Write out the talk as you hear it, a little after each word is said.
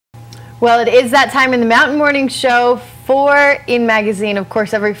Well, it is that time in the Mountain Morning Show for In Magazine. Of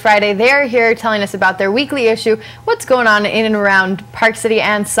course, every Friday they are here telling us about their weekly issue, what's going on in and around Park City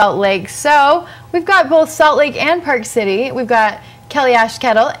and Salt Lake. So we've got both Salt Lake and Park City. We've got Kelly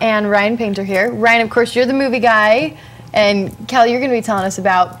Ashkettle and Ryan Painter here. Ryan, of course, you're the movie guy. And Kelly, you're going to be telling us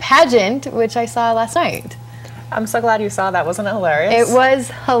about Pageant, which I saw last night. I'm so glad you saw that. Wasn't it hilarious? It was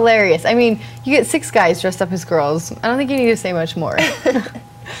hilarious. I mean, you get 6 guys dressed up as girls. I don't think you need to say much more.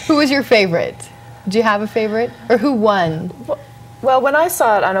 Who was your favorite? Do you have a favorite? Or who won? Well, when I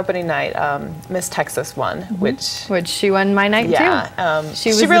saw it on opening night, Miss Texas won, which she won my night too.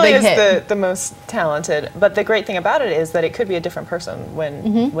 She really is the most talented. But the great thing about it is that it could be a different person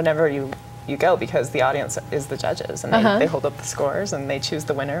whenever you go, because the audience is the judges, and they hold up the scores and they choose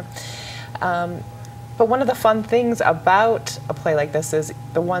the winner. But one of the fun things about a play like this is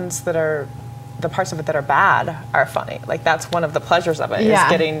the parts of it that are bad are funny. Like, that's one of the pleasures of it, is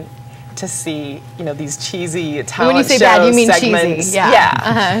getting to see, you know, these cheesy talent when you say show bad, you mean segments. cheesy.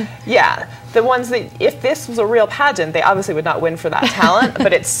 Yeah. Yeah. The ones that, if this was a real pageant, they obviously would not win for that talent,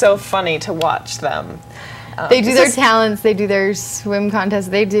 but it's so funny to watch them. They do their talents, they do their swim contest,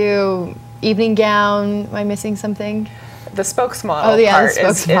 they do evening gown. Am I missing something? The spokesmodel part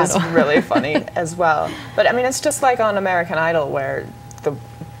is really funny as well. But I mean, it's just like on American Idol, where the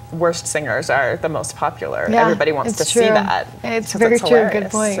worst singers are the most popular. Yeah, everybody wants to see that. It's very true. Good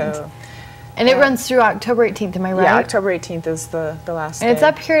point. So, and it runs through October 18th, am I right? Yeah, October 18th is the last day. And it's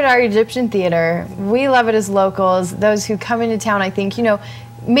up here at our Egyptian Theater. We love it as locals. Those who come into town, I think, you know,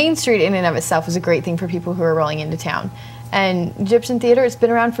 Main Street in and of itself is a great thing for people who are rolling into town. And Egyptian Theater, it's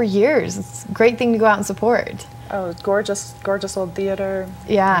been around for years. It's a great thing to go out and support. Oh, gorgeous, gorgeous old theater.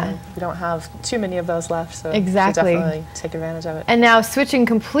 Yeah. We don't have too many of those left, so exactly. You should definitely take advantage of it. And now switching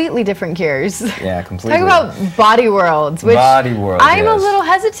completely different gears. Yeah, completely. Talk about Body Worlds, which I'm a little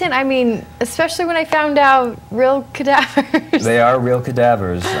hesitant. I mean, especially when I found out real cadavers. They are real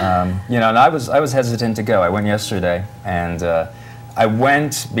cadavers. You know, and I was hesitant to go. I went yesterday, and I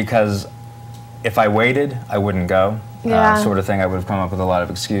went because if I waited, I wouldn't go. Sort of thing. I would have come up with a lot of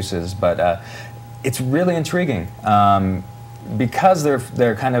excuses, but it's really intriguing because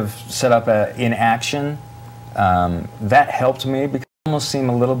they're kind of set up in action. That helped me because they almost seem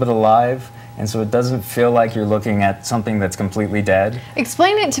a little bit alive, and so it doesn't feel like you're looking at something that's completely dead.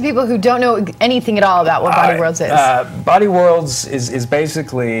 Explain it to people who don't know anything at all about what Body Worlds is. Body Worlds is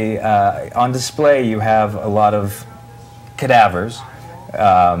basically on display. You have a lot of cadavers.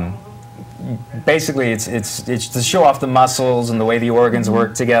 Basically, it's to show off the muscles and the way the organs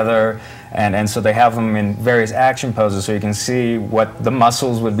work together, and so they have them in various action poses, so you can see what the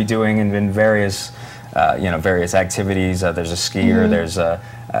muscles would be doing in various various activities. There's a skier, there's a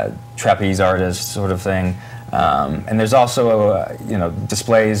trapeze artist sort of thing, and there's also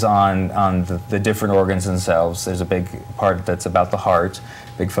displays on the different organs themselves. There's a big part that's about the heart,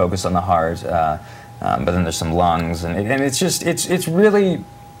 big focus on the heart, but then there's some lungs, and it's really.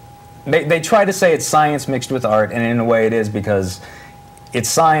 They try to say it's science mixed with art, and in a way it is, because it's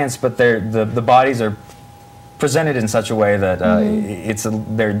science, but the bodies are presented in such a way that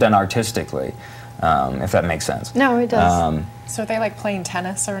they're done artistically, if that makes sense. No, it does. So are they like playing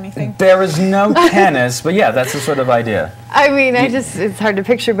tennis or anything? There is no tennis, but yeah, that's the sort of idea. I mean, it's hard to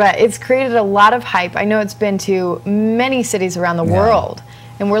picture, but it's created a lot of hype. I know it's been to many cities around the world.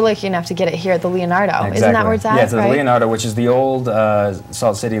 And we're lucky enough to get it here at the Leonardo. Exactly. Isn't that where it's at? Yeah, it's the Leonardo, which is the old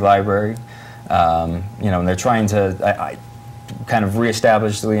Salt City Library. And they're trying to kind of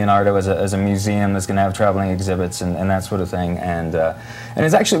reestablish the Leonardo as a museum that's going to have traveling exhibits and that sort of thing. And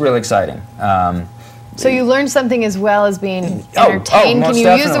it's actually really exciting. So you learned something as well as being entertained. Can you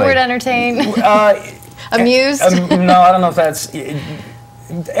definitely use the word entertain? Amused? No, I don't know if that's...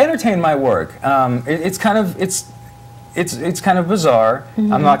 Entertain might work. It's kind of bizarre.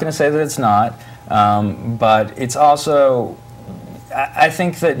 I'm not going to say that it's not, but it's also, I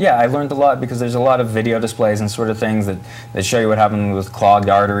think that, yeah, I learned a lot because there's a lot of video displays and sort of things that show you what happened with clogged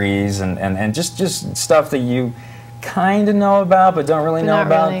arteries and just stuff that you kind of know about but don't really know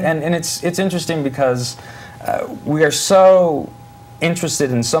about. Really. And it's interesting because we are so interested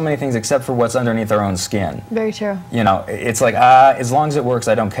in so many things except for what's underneath our own skin. Very true. You know, it's like, as long as it works,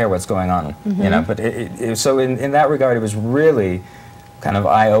 I don't care what's going on. You know, but so in that regard, it was really kind of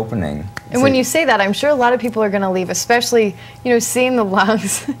eye-opening. And when you say that, I'm sure a lot of people are going to leave, especially, seeing the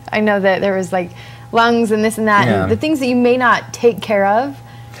lungs. I know that there was like lungs and this and that, and the things that you may not take care of.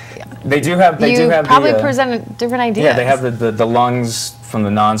 They do have probably present a different idea. Yeah, they have the lungs from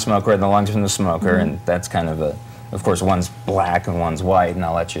the non-smoker and the lungs from the smoker, and that's kind of Of course, one's black and one's white, and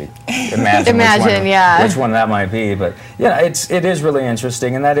I'll let you imagine, which one that might be. But yeah, it is really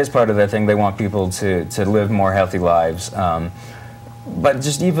interesting, and that is part of their thing. They want people to live more healthy lives. But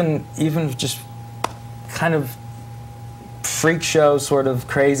just even just kind of freak show sort of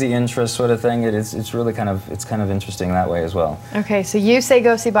crazy interest sort of thing. It's really kind of interesting that way as well. Okay, so you say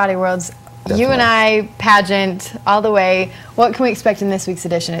go see Body Worlds. Definitely. You and I, Pageant, all the way. What can we expect in this week's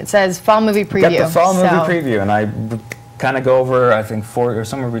edition? It says fall movie preview. Got the fall movie preview, and I kind of go over, I think,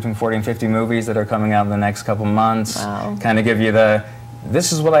 somewhere between 40 and 50 movies that are coming out in the next couple months. Wow. Kind of give you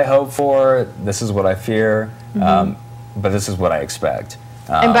this is what I hope for, this is what I fear, but this is what I expect.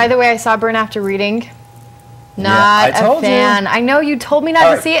 And by the way, I saw Burn After Reading. Not a fan. I know you told me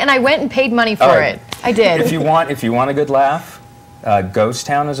not to see it, and I went and paid money for it. I did. If you want a good laugh, Ghost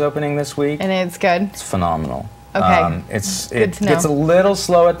Town is opening this week. And it's good? It's phenomenal. Okay. It gets a little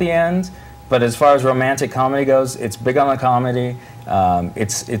slow at the end, but as far as romantic comedy goes, it's big on the comedy.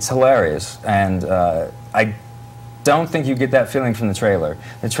 It's hilarious, and I don't think you get that feeling from the trailer.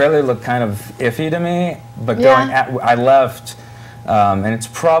 The trailer looked kind of iffy to me, but I left, and it's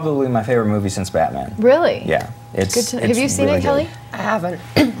probably my favorite movie since Batman. Really? Yeah. Have you seen it, Kelly? I haven't.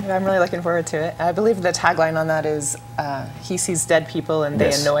 I'm really looking forward to it. I believe the tagline on that is, he sees dead people and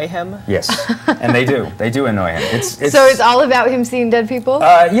they annoy him. Yes, and they do. They do annoy him. So it's all about him seeing dead people?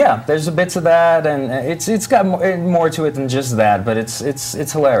 Yeah, there's a bits of that, and it's got more to it than just that, but it's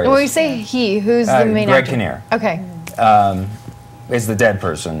hilarious. And when you say he, who's the main Greg actor? Kinnear. Okay. Is the dead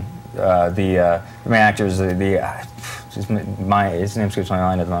person. The main actor is his name escapes my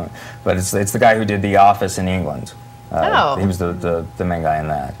mind at the moment, but it's the guy who did The Office in England. He was the main guy in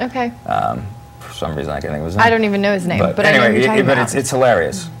that. Okay. For some reason I can't think of his name. I don't even know his name, but anyway, I know what you're talking about. it's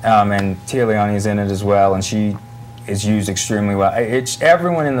hilarious. And Tia Leone's in it as well, and she is used extremely well.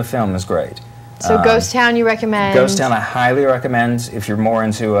 Everyone in the film is great. So Ghost Town you recommend? Ghost Town I highly recommend. If you're more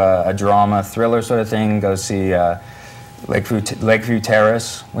into a drama, thriller sort of thing, go see Lakeview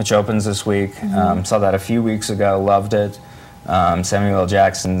Terrace, which opens this week. Saw that a few weeks ago, loved it. Samuel L.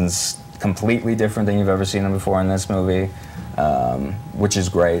 Jackson's completely different than you've ever seen him before in this movie, which is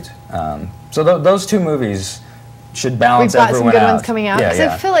great. So those two movies should balance everyone out. We've got some good ones coming out. Because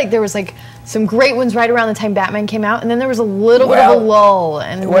I feel like there was some great ones right around the time Batman came out, and then there was a little bit of a lull.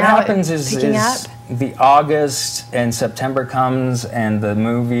 And what happens is the August and September comes, and the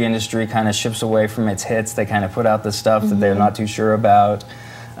movie industry kind of shifts away from its hits. They kind of put out the stuff that they're not too sure about,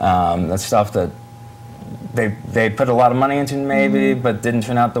 the stuff that they put a lot of money into maybe, but didn't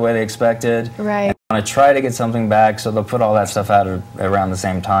turn out the way they expected. Right. And they want to try to get something back, so they'll put all that stuff out around the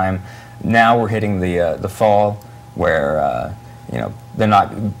same time. Now we're hitting the fall, where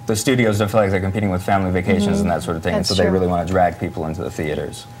the studios don't feel like they're competing with family vacations and that sort of thing, and so they really want to drag people into the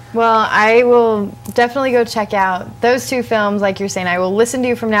theaters. Well, I will definitely go check out those two films, like you're saying. I will listen to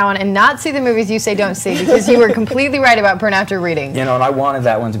you from now on and not see the movies you say don't see, because you were completely right about Burn After Reading. And I wanted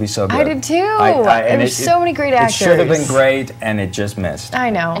that one to be so good. I did too. There's so many great actors. It should have been great, and it just missed. I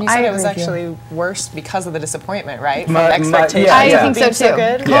know. And you said it was actually worse because of the disappointment, right? From expectations. I think so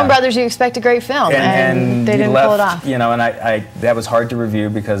too. Coen Brothers, you expect a great film, and they didn't pull it off. And that was hard to review,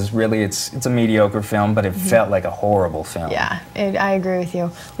 because really it's a mediocre film, but it felt like a horrible film. Yeah, I agree with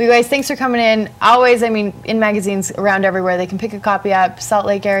you. Well, you guys, thanks for coming in. Always, in magazines around everywhere. They can pick a copy up. Salt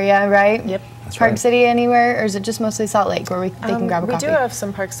Lake area, right? Yep. Park City anywhere, or is it just mostly Salt Lake where they can grab a copy? We do have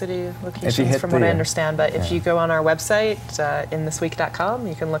some Park City locations from what I understand, but if you go on our website, inthisweek.com,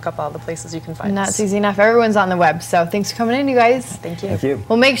 you can look up all the places you can find us. And that's easy enough. Everyone's on the web, so thanks for coming in, you guys. Thank you. Thank you.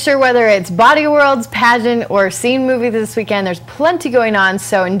 Well, make sure whether it's Body Worlds, Pageant, or Scene Movie this weekend, there's plenty going on,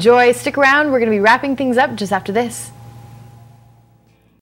 so enjoy. Stick around. We're going to be wrapping things up just after this.